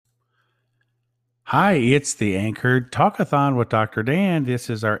Hi, it's the Anchored Talkathon with Dr. Dan. This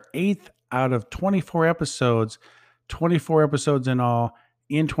is our eighth out of 24 episodes in all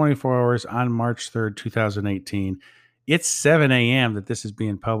in 24 hours on March 3rd, 2018. It's 7 a.m. that this is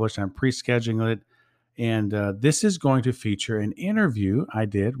being published. I'm pre scheduling it. And this is going to feature an interview I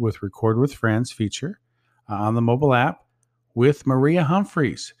did with Record with Friends feature on the mobile app with Maria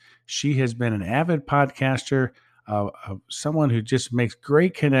Humphreys. She has been an avid podcaster, someone who just makes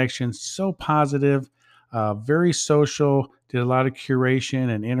great connections, so positive, very social, did a lot of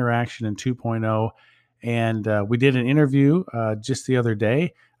curation and interaction in 2.0. And we did an interview just the other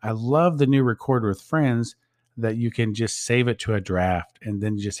day. I love the new Record with Friends that you can just save it to a draft and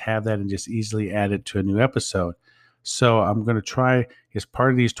then just have that and just easily add it to a new episode. So I'm going to try as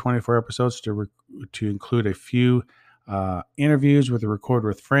part of these 24 episodes to include a few interviews with the Record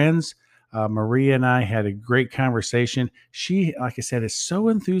with Friends. Maria and I had a great conversation. She, like I said, is so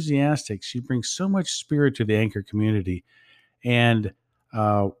enthusiastic. She brings so much spirit to the Anchor community. And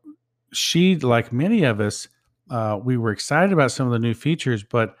uh, she, like many of us, we were excited about some of the new features,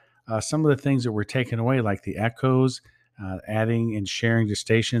 but some of the things that were taken away, like the echoes, adding and sharing to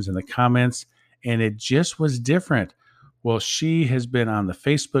stations and the comments, and it just was different. Well, she has been on the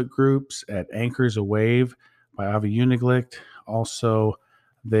Facebook groups at Anchors a Wave by Avi Uniglicht, also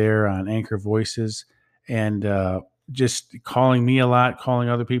there on Anchor Voices, and just calling me a lot, calling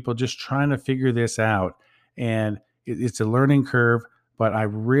other people, just trying to figure this out. And it's a learning curve, but I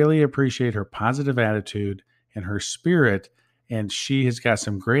really appreciate her positive attitude and her spirit. And she has got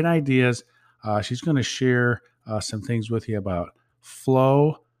some great ideas. She's going to share some things with you about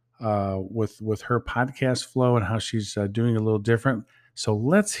flow, with her podcast flow and how she's doing a little different. So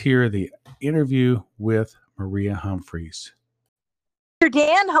let's hear the interview with Maria Humphreys.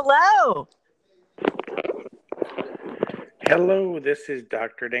 Dan, hello. Hello, this is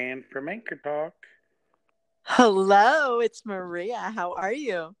Dr. Dan from Anchor Talk. Hello, it's Maria. How are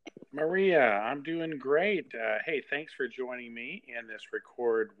you? Maria, I'm doing great. Hey, thanks for joining me in this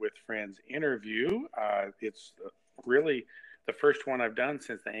Record with Friends interview. It's really the first one I've done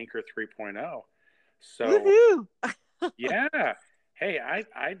since the Anchor 3.0. So, Woohoo! yeah. Hey,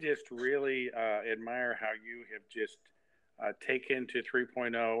 I just really admire how you have just taken to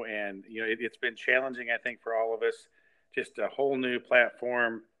 3.0. And, it's been challenging, I think, for all of us. Just a whole new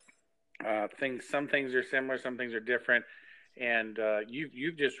platform. Some things are similar, some things are different, and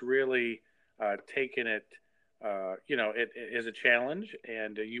you've just really taken it. It is a challenge,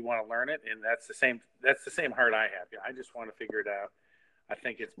 and you want to learn it, and that's the same heart I have. I just want to figure it out. I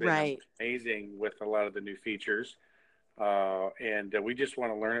think it's been Right. amazing with a lot of the new features, and we just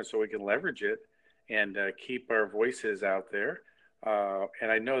want to learn it so we can leverage it and keep our voices out there.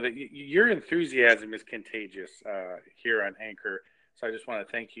 And I know that your enthusiasm is contagious here on Anchor. So I just want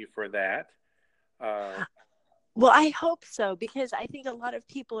to thank you for that. Well, I hope so because I think a lot of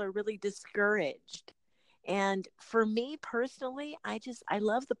people are really discouraged. And for me personally, I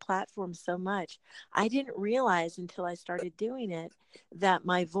love the platform so much. I didn't realize until I started doing it that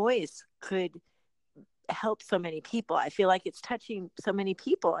my voice could help so many people. I feel like it's touching so many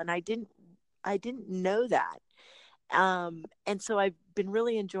people and I didn't know that. And so I've been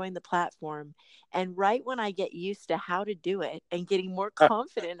really enjoying the platform. And right when I get used to how to do it and getting more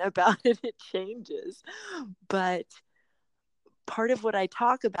confident about it, it changes. But part of what I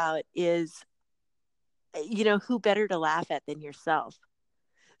talk about is, who better to laugh at than yourself?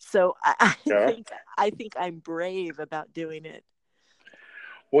 So I, I Yeah. think I think I'm brave about doing it.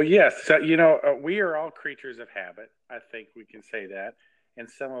 Well, yes. So, we are all creatures of habit. I think we can say that. And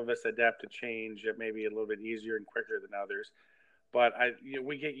some of us adapt to change maybe a little bit easier and quicker than others. But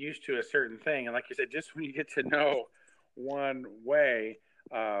we get used to a certain thing. And like you said, just when you get to know one way,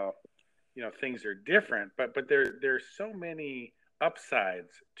 uh, things are different. But there's so many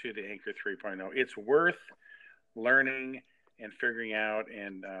upsides to the Anchor 3.0. It's worth learning and figuring out,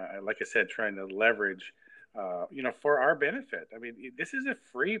 and like I said, trying to leverage, for our benefit. I mean, this is a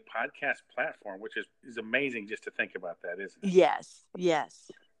free podcast platform, which is amazing just to think about that, isn't it? Yes, yes.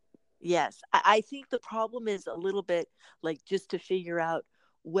 Yes, I think the problem is a little bit like just to figure out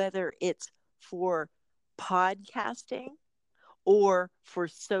whether it's for podcasting or for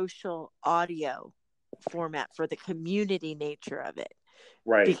social audio format for the community nature of it.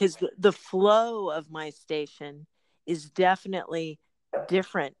 Right. Because the flow of my station is definitely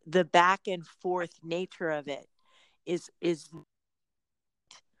different. The back and forth nature of it is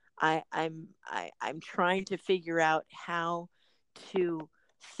I'm trying to figure out how to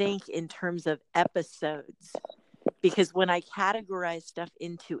think in terms of episodes because when I categorize stuff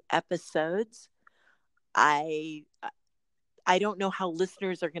into episodes, I I don't know how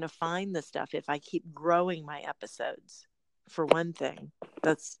listeners are going to find the stuff if I keep growing my episodes. For one thing,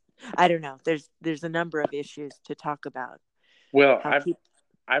 I don't know. There's a number of issues to talk about. Well, How keep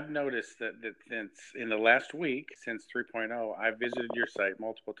I've noticed that since in the last week, since 3.0, I've visited your site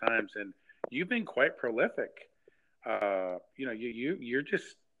multiple times, and you've been quite prolific. You're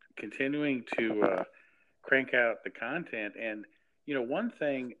just continuing to crank out the content, and one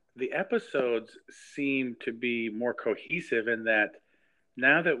thing, the episodes seem to be more cohesive in that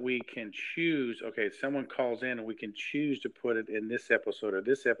now that we can choose, okay, someone calls in and we can choose to put it in this episode or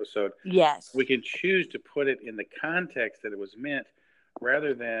this episode, Yes. we can choose to put it in the context that it was meant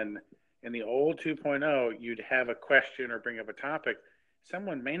rather than in the old 2.0, you'd have a question or bring up a topic.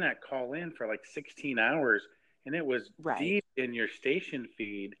 Someone may not call in for like 16 hours and it was Right. deep in your station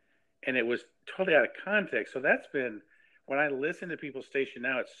feed and it was totally out of context. So that's been, when I listen to people's station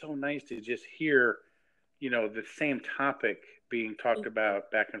now, it's so nice to just hear, the same topic being talked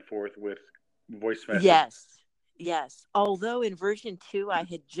about back and forth with voice message. Yes. Yes. Although in version 2, I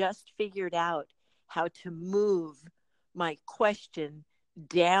had just figured out how to move my question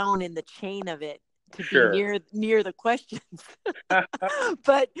down in the chain of it to be Sure. near the questions.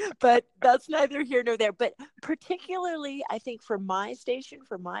 but that's neither here nor there. But particularly, I think for my station,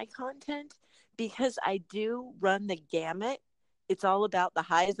 for my content, because I do run the gamut. It's all about the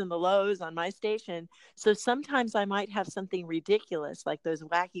highs and the lows on my station. So sometimes I might have something ridiculous like those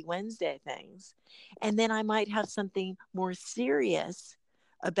Wacky Wednesday things. And then I might have something more serious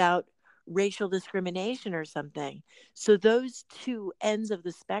about racial discrimination or something. So those two ends of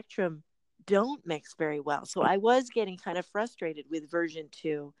the spectrum don't mix very well. So I was getting kind of frustrated with version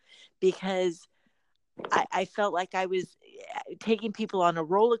 2 because I felt like I was taking people on a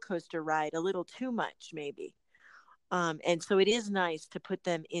roller coaster ride a little too much, maybe. And so it is nice to put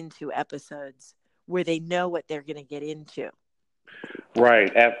them into episodes where they know what they're going to get into.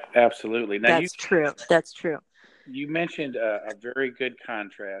 Right. Absolutely. Now, That's true. That's true. you mentioned a very good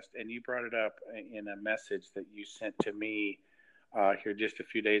contrast, and you brought it up in a message that you sent to me here just a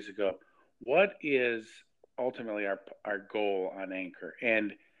few days ago. What is ultimately our goal on Anchor?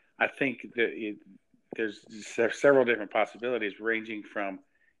 And I think that there's several different possibilities, ranging from,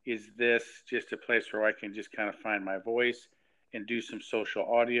 is this just a place where I can just kind of find my voice and do some social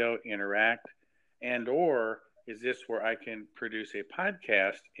audio, interact, and or is this where I can produce a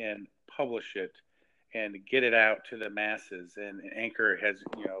podcast and publish it and get it out to the masses? And Anchor has,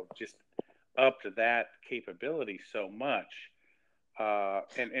 just upped that capability so much.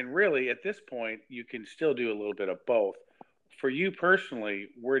 And really, at this point, you can still do a little bit of both. For you personally,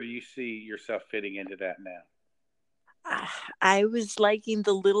 where do you see yourself fitting into that now? I was liking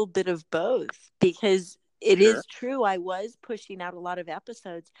the little bit of both because it Sure. is true. I was pushing out a lot of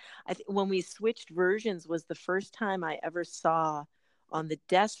episodes. When we switched versions was the first time I ever saw on the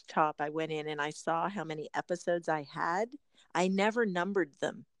desktop. I went in and I saw how many episodes I had. I never numbered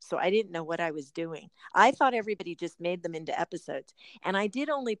them, so I didn't know what I was doing. I thought everybody just made them into episodes, and I did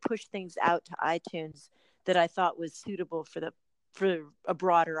only push things out to iTunes that I thought was suitable for a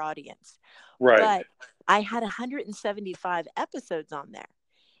broader audience. Right. But I had 175 episodes on there,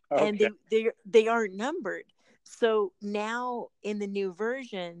 and Okay. they aren't numbered. So now in the new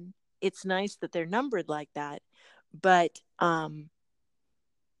version, it's nice that they're numbered like that. But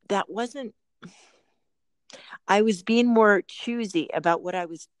that wasn't. I was being more choosy about what I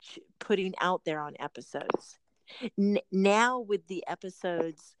was putting out there on episodes. Now with the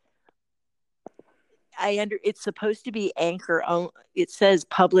episodes, it's supposed to be Anchor. It says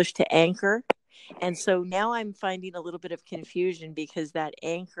published to Anchor. And so now I'm finding a little bit of confusion because that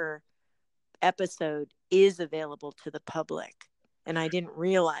Anchor episode is available to the public. And I didn't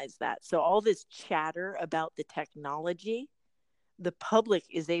realize that. So all this chatter about the technology, the public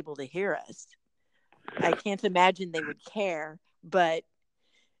is able to hear us. I can't imagine they would care, but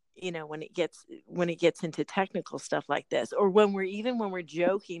when it gets into technical stuff like this, or when we're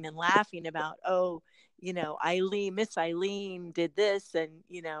joking and laughing about, oh, Miss Eileen did this, and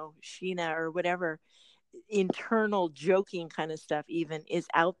Sheena or whatever, internal joking kind of stuff even is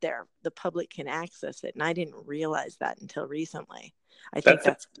out there. The public can access it, and I didn't realize that until recently. I think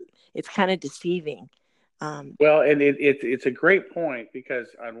That's it's kind of deceiving. Well, and it's a great point because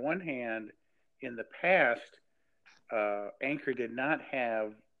on one hand, in the past, Anchor did not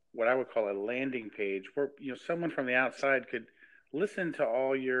have what I would call a landing page where someone from the outside could listen to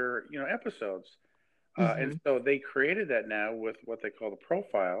all your episodes. And Mm-hmm. so they created that now with what they call the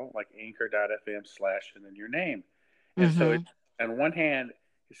profile, like anchor.fm/ and then your name. And so Mm-hmm. on one hand,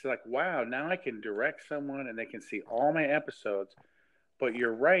 it's like, wow, now I can direct someone and they can see all my episodes. But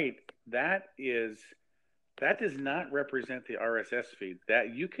you're right, that is that does not represent the RSS feed.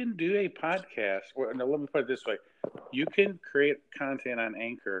 That you can do a podcast, or no, let me put it this way: you can create content on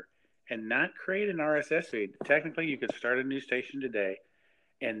Anchor and not create an RSS feed. Technically, you could start a new station today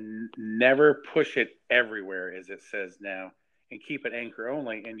and never push it everywhere, as it says now, and keep it Anchor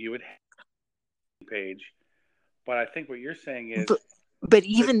only, and you would have a page. But I think what you're saying is, but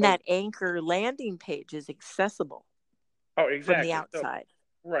even that Anchor landing page is accessible. Oh, from the exactly. So, outside.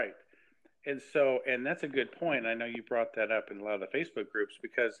 right. And that's a good point. I know you brought that up in a lot of the Facebook groups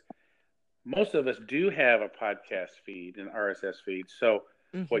because most of us do have a podcast feed, an RSS feed. So,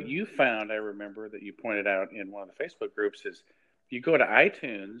 what Mm-hmm. you found, I remember that you pointed out in one of the Facebook groups, is you go to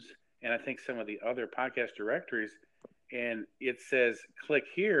iTunes and I think some of the other podcast directories, and it says click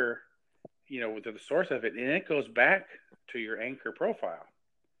here, with the source of it, and it goes back to your Anchor profile.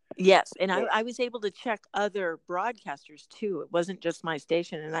 Yes, and So, I was able to check other broadcasters too. It wasn't just my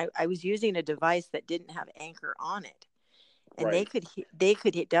station, and I was using a device that didn't have Anchor on it, and right. they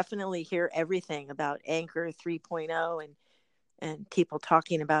could definitely hear everything about Anchor 3.0 and people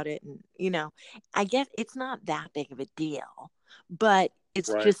talking about it, and I guess it's not that big of a deal, but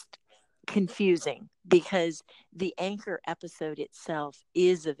it's Right. just confusing because the Anchor episode itself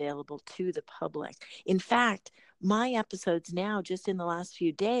is available to the public. In fact, my episodes now, just in the last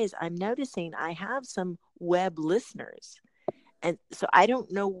few days, I'm noticing I have some web listeners. And so I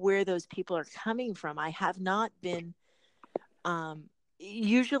don't know where those people are coming from. I have not been,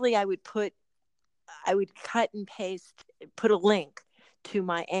 usually I would cut and paste, put a link to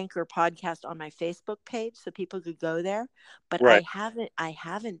my Anchor podcast on my Facebook page so people could go there. But Right. I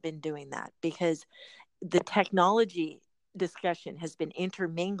haven't been doing that because the technology discussion has been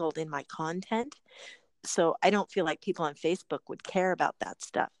intermingled in my content. So I don't feel like people on Facebook would care about that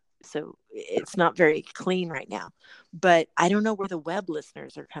stuff. So it's not very clean right now. But I don't know where the web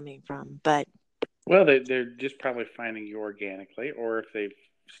listeners are coming from. But Well, they're just probably finding you organically, or if they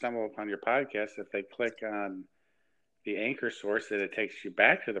stumble upon your podcast, if they click on the Anchor source, that it takes you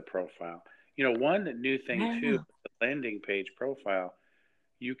back to the profile. One new thing I don't too, know. the landing page profile,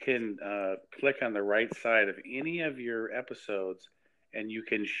 you can click on the right side of any of your episodes, and you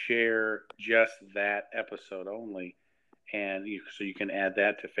can share just that episode only, and so you can add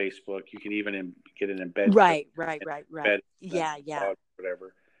that to Facebook. You can even get an embed code, Right. embed Yeah, yeah.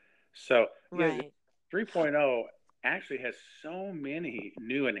 whatever. So, Right. 3.0 actually has so many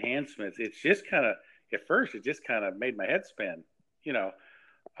new enhancements. It's just kind of, at first, it just kind of made my head spin, you know.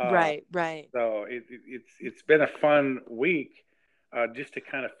 Uh, Right. so it's been a fun week just to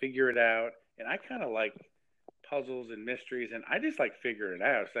kind of figure it out. And I kind of like puzzles and mysteries, and I just like figuring it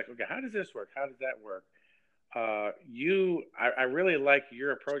out. It's like, okay, how does this work? How does that work? I really like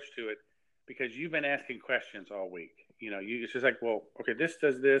your approach to it because you've been asking questions all week. It's just like, well, okay, this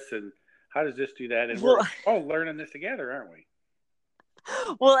does this, and how does this do that? And we're Well, all learning this together, aren't we?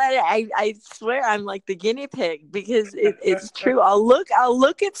 well, I swear I'm like the guinea pig because it's true. I'll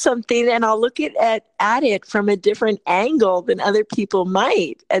look at something and I'll look at it from a different angle than other people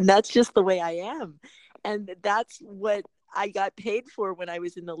might, and that's just the way I am, and that's what I got paid for when I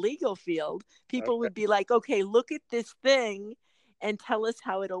was in the legal field. People Okay. would be like, "Okay, look at this thing." And tell us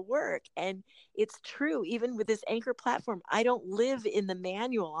how it'll work. And it's true, even with this Anchor platform, I don't live in the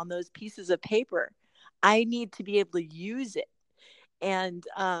manual on those pieces of paper. I need to be able to use it. And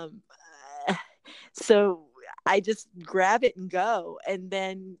so I just grab it and go. And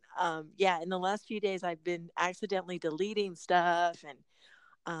then in the last few days I've been accidentally deleting stuff and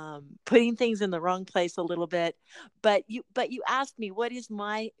putting things in the wrong place a little bit. But you asked me, what is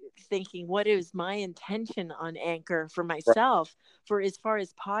my thinking, what is my intention on Anchor for Right. myself, for as far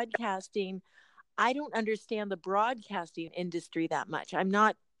as podcasting. I don't understand the broadcasting industry that much. I'm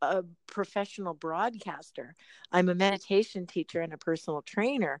not a professional broadcaster. I'm a meditation teacher and a personal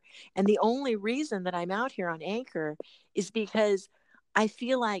trainer. And the only reason that I'm out here on Anchor is because I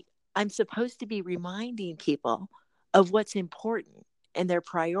feel like I'm supposed to be reminding people of what's important and their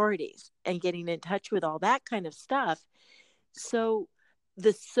priorities and getting in touch with all that kind of stuff. So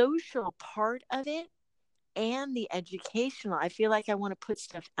the social part of it and the educational, I feel like I want to put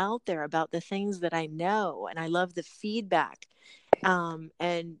stuff out there about the things that I know, and I love the feedback,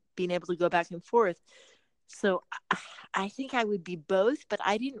 and being able to go back and forth. So I think I would be both, but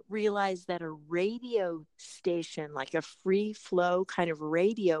I didn't realize that a radio station, like a free flow kind of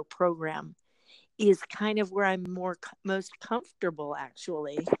radio program, is kind of where I'm most comfortable,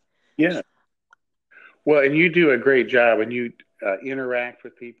 actually. Yeah. Well, and you do a great job, and you interact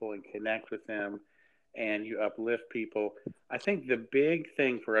with people and connect with them, and you uplift people. I think the big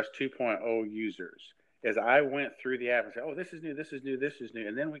thing for us 2.0 users is I went through the app and said, "Oh, this is new, this is new, this is new,"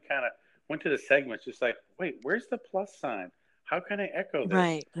 and then went to the segments, just like, wait, where's the plus sign? How can I echo this?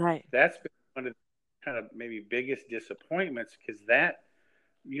 Right, right. That's been one of the kind of maybe biggest disappointments, because that,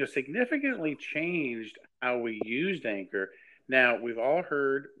 significantly changed how we used Anchor. Now, we've all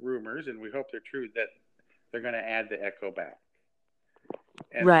heard rumors, and we hope they're true, that they're going to add the echo back.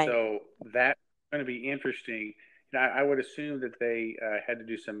 And Right. so that's going to be interesting. I would assume that they had to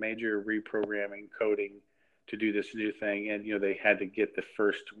do some major reprogramming, coding to do this new thing, and they had to get the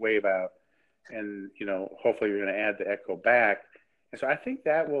first wave out, and hopefully you're going to add the echo back, and so I think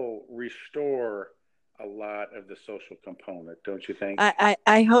that will restore a lot of the social component, don't you think?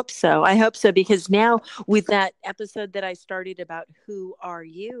 I hope so. I hope so, because now with that episode that I started about who are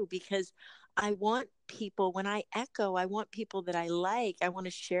you, because I want people, when I echo, I want people that I like. I want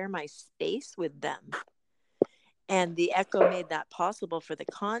to share my space with them. And the echo made that possible for the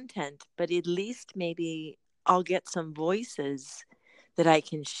content, but at least maybe I'll get some voices that I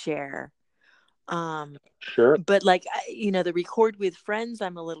can share. Sure. But like, the record with friends,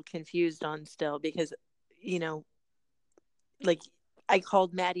 I'm a little confused on still, because, like I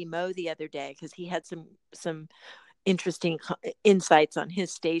called Matty Moe the other day because he had some interesting insights on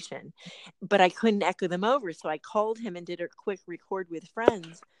his station, but I couldn't echo them over. So I called him and did a quick record with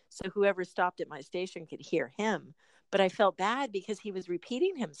friends, so whoever stopped at my station could hear him. But I felt bad because he was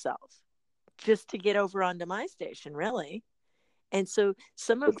repeating himself just to get over onto my station, really. And so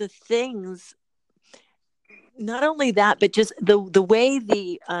some of the things, not only that, but just the way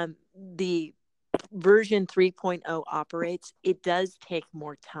the version 3.0 operates, it does take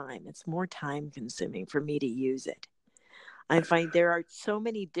more time. It's more time consuming for me to use it. I find there are so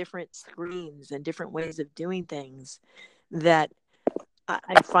many different screens and different ways of doing things that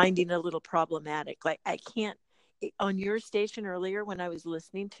I'm finding a little problematic. Like, I can't, on your station earlier when I was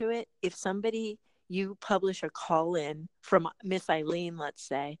listening to it, if you publish a call in from Miss Eileen, let's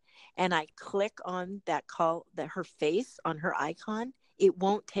say, and I click on that call, her face on her icon, it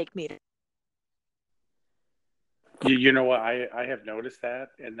won't take me to. You know what? I have noticed that,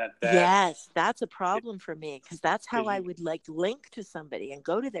 and that Yes, that's a problem for me, because that's how I you, would like link to somebody and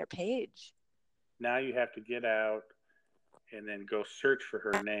go to their page. now you have to get out and then go search for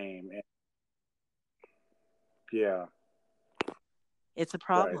her name. And, yeah, It's a right.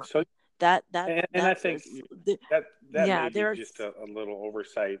 problem. So, and I That's think that yeah, may be there's just a little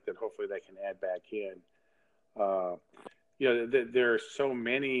oversight that hopefully they can add back in. Uh, there are so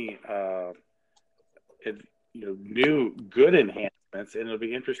many new good enhancements, and it'll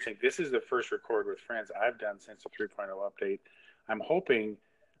be interesting. This is the first record with friends I've done since the 3.0 update. I'm hoping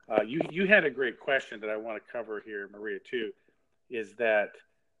you had a great question that I want to cover here, Maria, too. Is that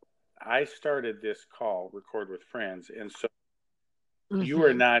I started this call, record with friends, and so you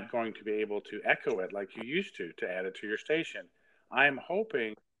are not going to be able to echo it like you used to add it to your station. I'm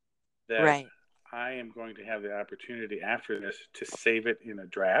hoping that right. I am going to have the opportunity after this to save it in a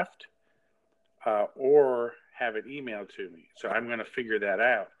draft or have it emailed to me. So I'm going to figure that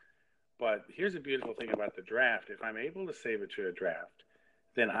out. But here's the beautiful thing about the draft. If I'm able to save it to a draft,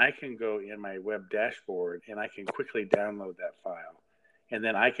 then I can go in my web dashboard and I can quickly download that file. And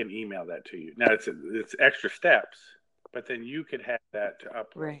then I can email that to you. Now, it's extra steps, but then you could have that to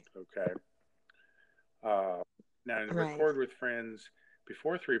upload. Right. Okay. Now, in Right. record with friends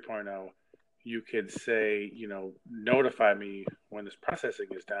before 3.0, you could say, notify me when this processing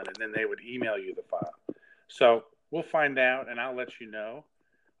is done, and then they would email you the file. So we'll find out, and I'll let you know.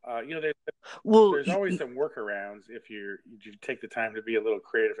 There's always some workarounds if you take the time to be a little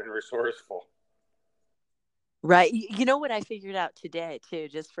creative and resourceful. Right. You know what I figured out today, too,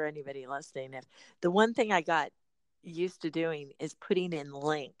 just for anybody listening, if the one thing I got used to doing is putting in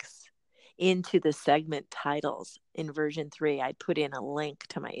links into the segment titles. In version 3, I'd put in a link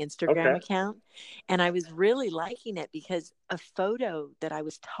to my Instagram account, and I was really liking it because a photo that I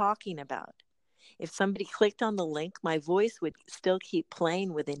was talking about, if somebody clicked on the link, my voice would still keep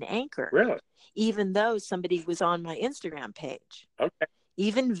playing within Anchor. Really? Even though somebody was on my Instagram page. Okay.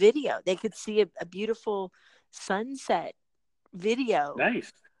 Even video. They could see a beautiful sunset video.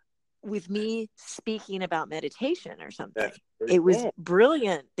 Nice. With me speaking about meditation or something. It was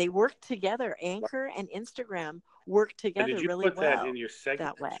brilliant. They worked together. Anchor and Instagram worked together really well. Did you put that in your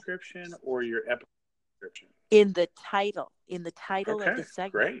segment description or your episode description? In the title. In the title of the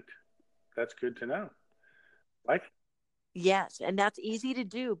segment. Great. That's good to know. Yes, and that's easy to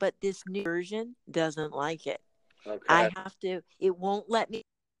do, but this new version doesn't like it. Okay. It won't let me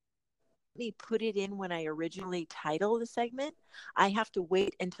put it in when I originally title the segment. I have to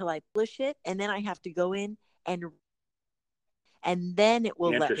wait until I publish it, and then I have to go in and then it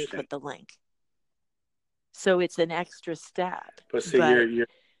will let me put the link. So it's an extra step. But see,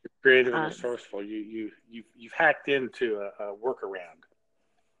 Creative and Um, resourceful. You've hacked into a workaround.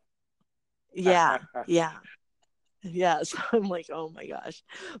 yeah, yeah. Yeah, so I'm like, oh my gosh.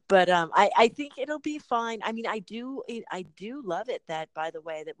 But I think it'll be fine. I mean, I do love it that, by the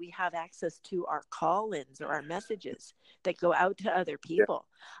way, that we have access to our call-ins or our messages that go out to other Yeah. people.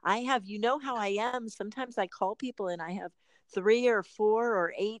 I have, you know how I am. Sometimes I call people and I have 3 or 4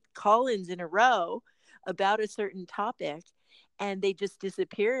 or 8 call-ins in a row about a certain topic, and they just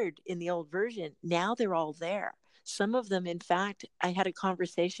disappeared in the old version. Now they're all there. Some of them, in fact, I had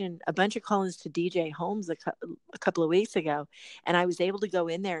a bunch of call-ins to DJ Holmes a couple of weeks ago, and I was able to go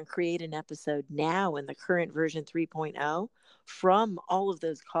in there and create an episode now in the current version 3.0 from all of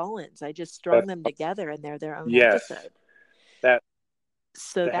those call-ins. I just strung them together, and they're their own Yes, episode. that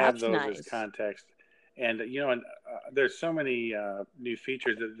So to have that's those as nice. context. And there's so many new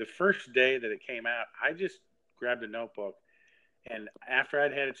features. The first day that it came out, I just grabbed a notebook, and after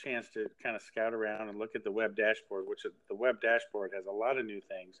I'd had a chance to kind of scout around and look at the web dashboard, which the web dashboard has a lot of new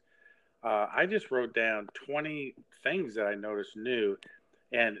things, I just wrote down 20 things that I noticed new.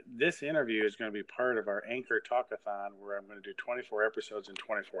 And this interview is going to be part of our Anchor Talkathon, where I'm going to do 24 episodes in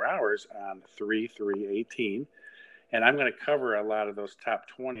 24 hours on 3/3/18. And I'm going to cover a lot of those top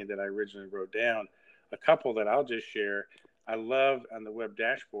 20 that I originally wrote down. A couple that I'll just share. I love on the web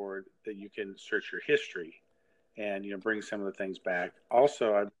dashboard that you can search your history and bring some of the things back.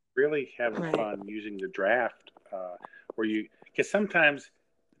 Also, I'm really having fun using the draft where because sometimes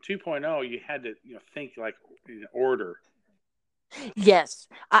 2.0 you had to think like in order. Yes.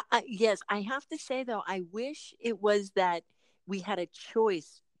 Yes, I have to say though, I wish it was that we had a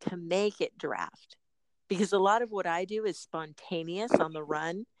choice to make it draft, because a lot of what I do is spontaneous on the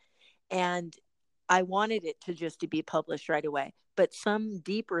run, and I wanted it to be published right away. But some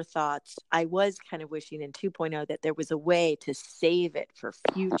deeper thoughts, I was kind of wishing in 2.0 that there was a way to save it for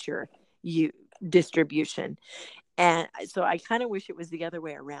future distribution. And so I kind of wish it was the other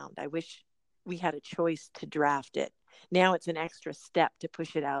way around. I wish we had a choice to draft it. Now it's an extra step to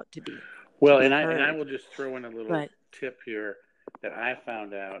push it out to be and heard. I will just throw in a little tip here that I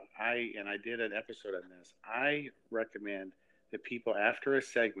found out. I did an episode on this. I recommend that people, after a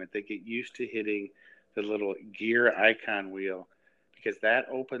segment, they get used to hitting the little gear icon wheel, because that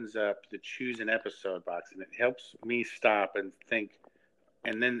opens up the choose an episode box, and it helps me stop and think.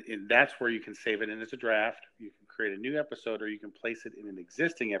 And then that's where you can save it in as a draft. You can create a new episode, or you can place it in an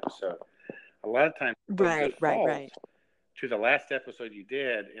existing episode. A lot of times, right to the last episode you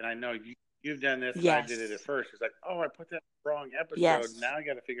did, and I know you've done this, and I did it at first. It's like, oh, I put that wrong episode. Yes. Now I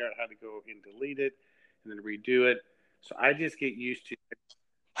got to figure out how to go and delete it and then redo it. So I just get used to it.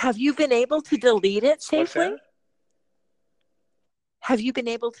 Have you been able to delete it safely? What's that? Have you been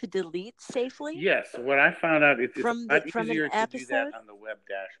able to delete safely? Yes. What I found out, it's a lot easier to episode? do that on the web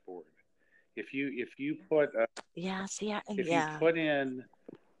dashboard. If you put you put in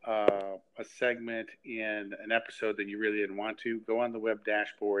a segment in an episode that you really didn't want to, go on the web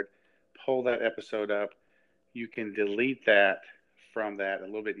dashboard, pull that episode up. You can delete that from that a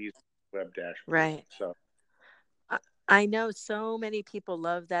little bit easier web dashboard. Right. So I know so many people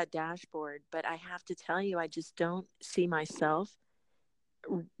love that dashboard, but I have to tell you, I just don't see myself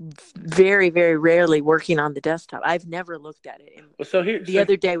very, very rarely working on the desktop. I've never looked at it. The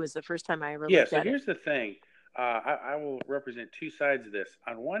other day was the first time I ever looked at it. Yeah, so here's the thing. I will represent two sides of this.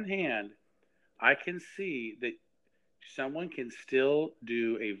 On one hand, I can see that someone can still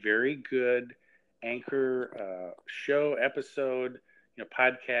do a very good Anchor show, episode,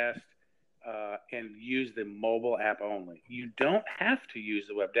 podcast, and use the mobile app only. You don't have to use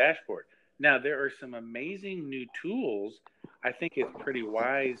the web dashboard. Now, there are some amazing new tools. I think it's pretty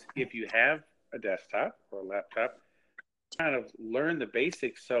wise if you have a desktop or a laptop, kind of learn the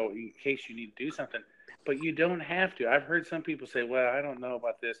basics so in case you need to do something, but you don't have to. I've heard some people say, well, I don't know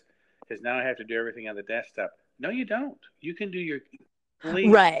about this because now I have to do everything on the desktop. No, you don't. You can do your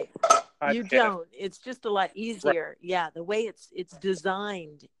right. podcast. You don't. It's just a lot easier. Right. Yeah, the way it's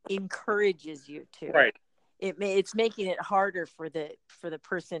designed encourages you to. Right. It's making it harder for the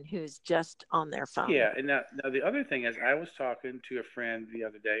person who's just on their phone. Yeah, and now the other thing is, I was talking to a friend the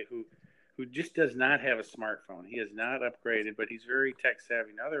other day who just does not have a smartphone. He has not upgraded, but he's very tech savvy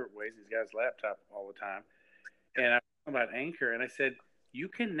in other ways. He's got his laptop all the time. And I was talking about Anchor, and I said, you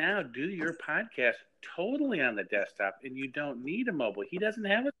can now do your podcast totally on the desktop, and you don't need a mobile. He doesn't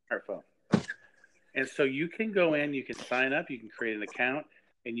have a smartphone. And so you can go in, you can sign up, you can create an account,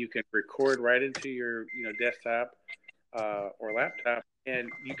 and you can record right into your desktop or laptop, and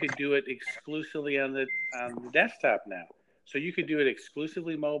you could do it exclusively on the desktop now. So you could do it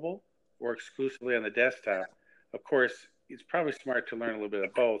exclusively mobile or exclusively on the desktop. Of course, it's probably smart to learn a little bit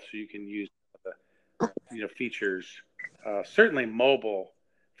of both so you can use the features. Certainly mobile.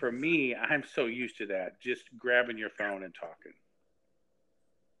 For me, I'm so used to that, just grabbing your phone and talking.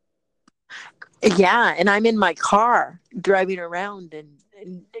 Yeah, and I'm in my car driving around and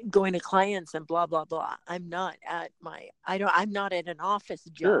going to clients and blah blah blah. I'm not at an office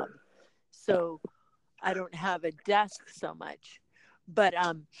job. Sure. So I don't have a desk so much. But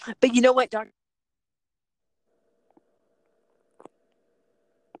you know what, Dr.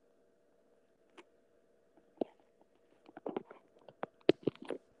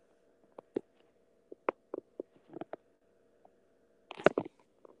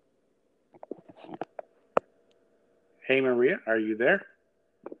 Hey, Maria, are you there?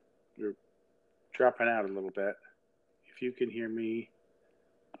 You're dropping out a little bit. If you can hear me,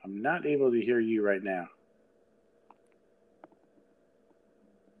 I'm not able to hear you right now.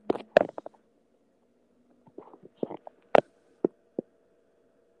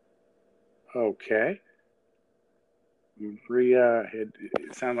 Okay. Maria, it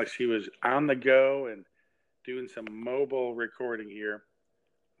sounded like she was on the go and doing some mobile recording here.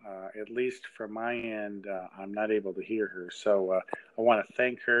 At least from my end, I'm not able to hear her. So I want to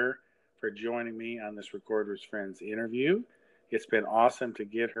thank her for joining me on this Recorders Friends interview. It's been awesome to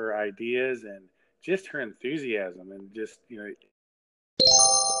get her ideas and just her enthusiasm and just,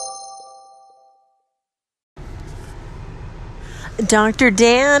 Dr.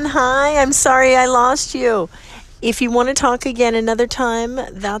 Dan, hi. I'm sorry I lost you. If you want to talk again another time,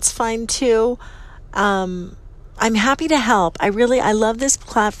 that's fine too. I'm happy to help. I love this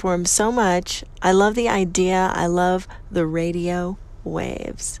platform so much. I love the idea. I love the radio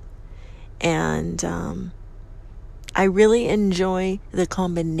waves. And I really enjoy the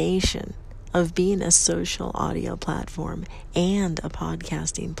combination of being a social audio platform and a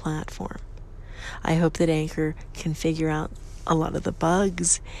podcasting platform. I hope that Anchor can figure out a lot of the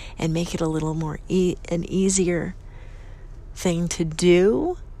bugs and make it a little more an easier thing to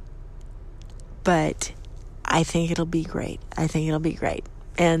do. But I think it'll be great.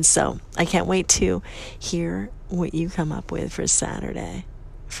 And so I can't wait to hear what you come up with for Saturday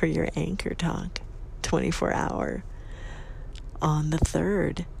for your Anchor Talk 24-hour on the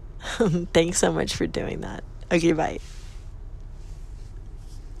 3rd. Thanks so much for doing that. Okay, bye.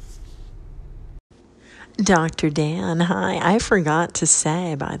 Dr. Dan, hi. I forgot to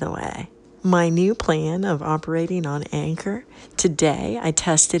say, by the way, my new plan of operating on Anchor. Today, I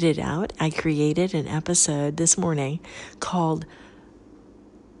tested it out. I created an episode this morning called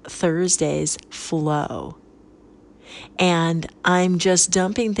Thursday's Flow. And I'm just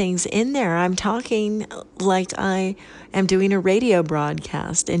dumping things in there. I'm talking like I am doing a radio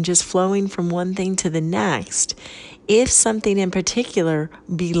broadcast and just flowing from one thing to the next. If something in particular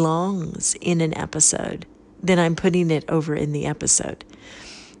belongs in an episode, then I'm putting it over in the episode.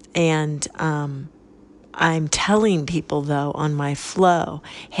 And I'm telling people, though, on my flow,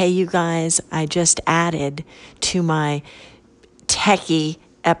 hey, you guys, I just added to my techie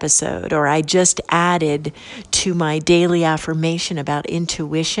episode, or I just added to my daily affirmation about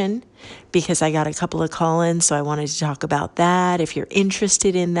intuition because I got a couple of call-ins, so I wanted to talk about that. If you're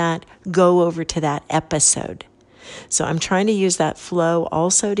interested in that, go over to that episode. So I'm trying to use that flow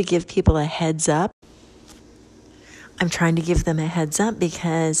also to give people a heads up. I'm trying to give them a heads up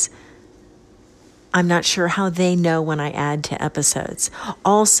because I'm not sure how they know when I add to episodes.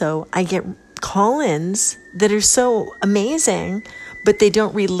 Also, I get call-ins that are so amazing, but they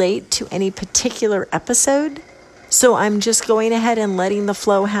don't relate to any particular episode. So I'm just going ahead and letting the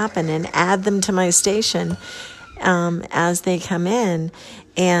flow happen and add them to my station as they come in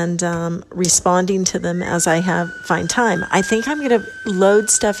and responding to them as I find time. I think I'm going to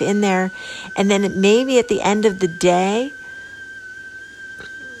load stuff in there and then maybe at the end of the day,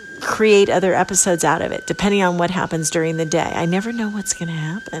 create other episodes out of it, depending on what happens during the day. I never know what's going to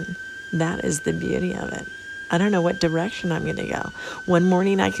happen. That is the beauty of it. I don't know what direction I'm going to go. One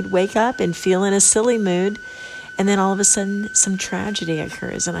morning I could wake up and feel in a silly mood, and then all of a sudden some tragedy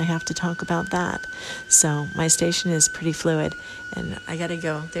occurs and I have to talk about that. So my station is pretty fluid and I got to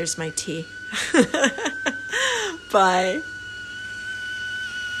go. There's my tea. Bye.